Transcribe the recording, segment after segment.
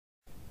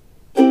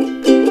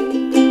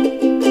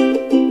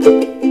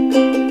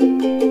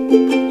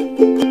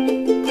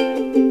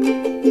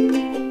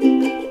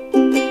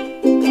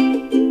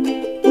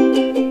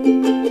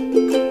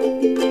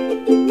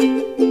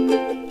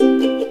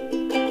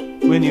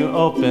you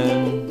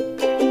open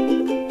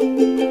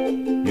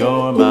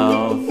your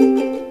mouth.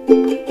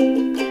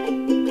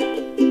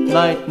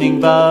 Lightning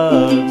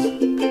bugs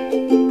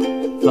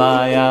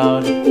fly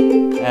out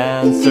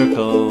and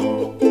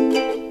circle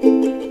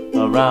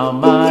around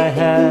my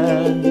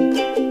head.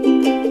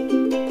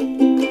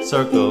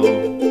 Circle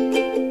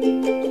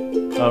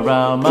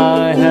around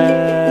my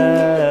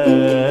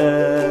head.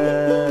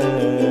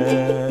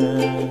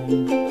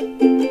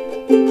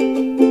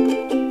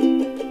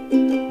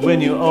 When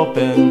you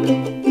open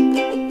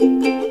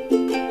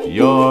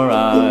your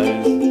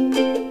eyes,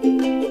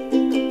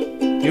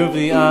 you've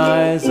the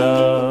eyes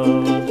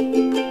of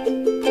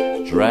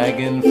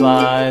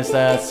dragonflies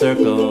that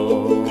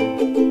circle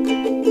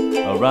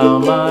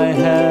around my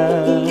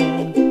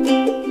head.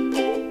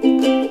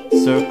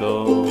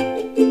 Circle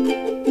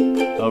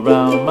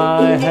around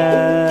my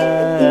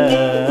head.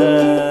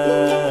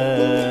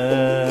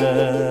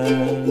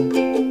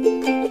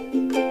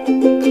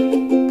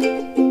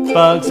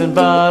 Bugs and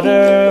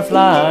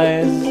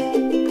butterflies,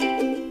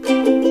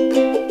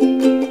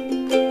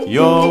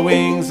 your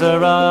wings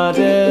are a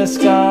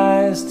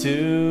disguise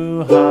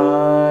to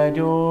hide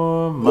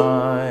your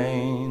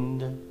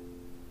mind,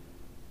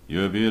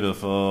 your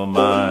beautiful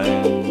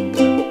mind.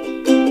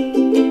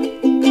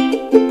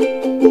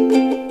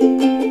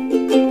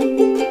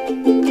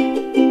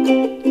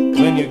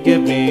 When you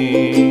give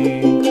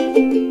me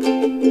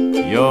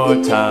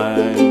your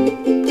time,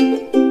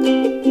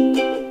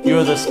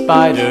 you're the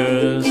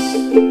spider's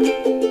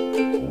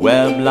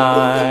web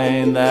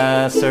line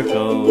that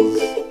circles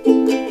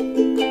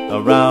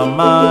around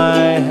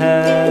my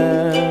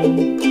head.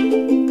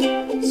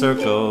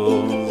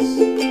 Circles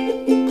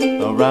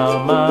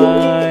around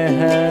my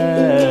head.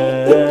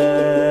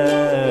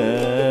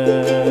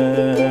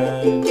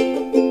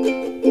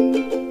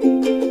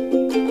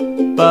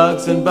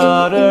 Bugs and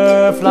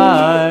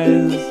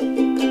butterflies,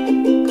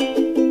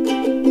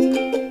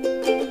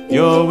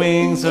 your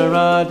wings are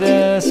a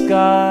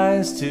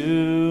disguise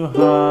to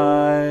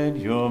hide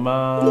your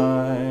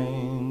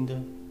mind,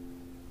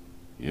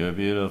 your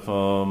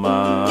beautiful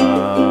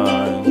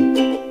mind.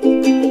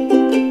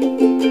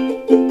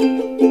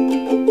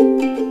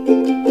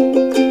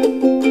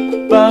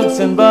 Bugs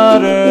and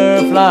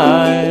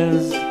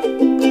butterflies,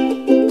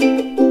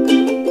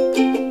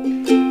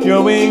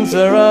 your wings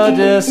are a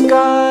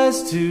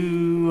disguise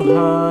to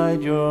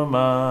hide your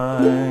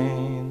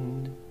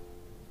mind,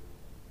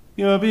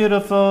 your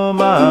beautiful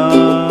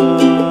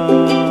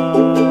mind.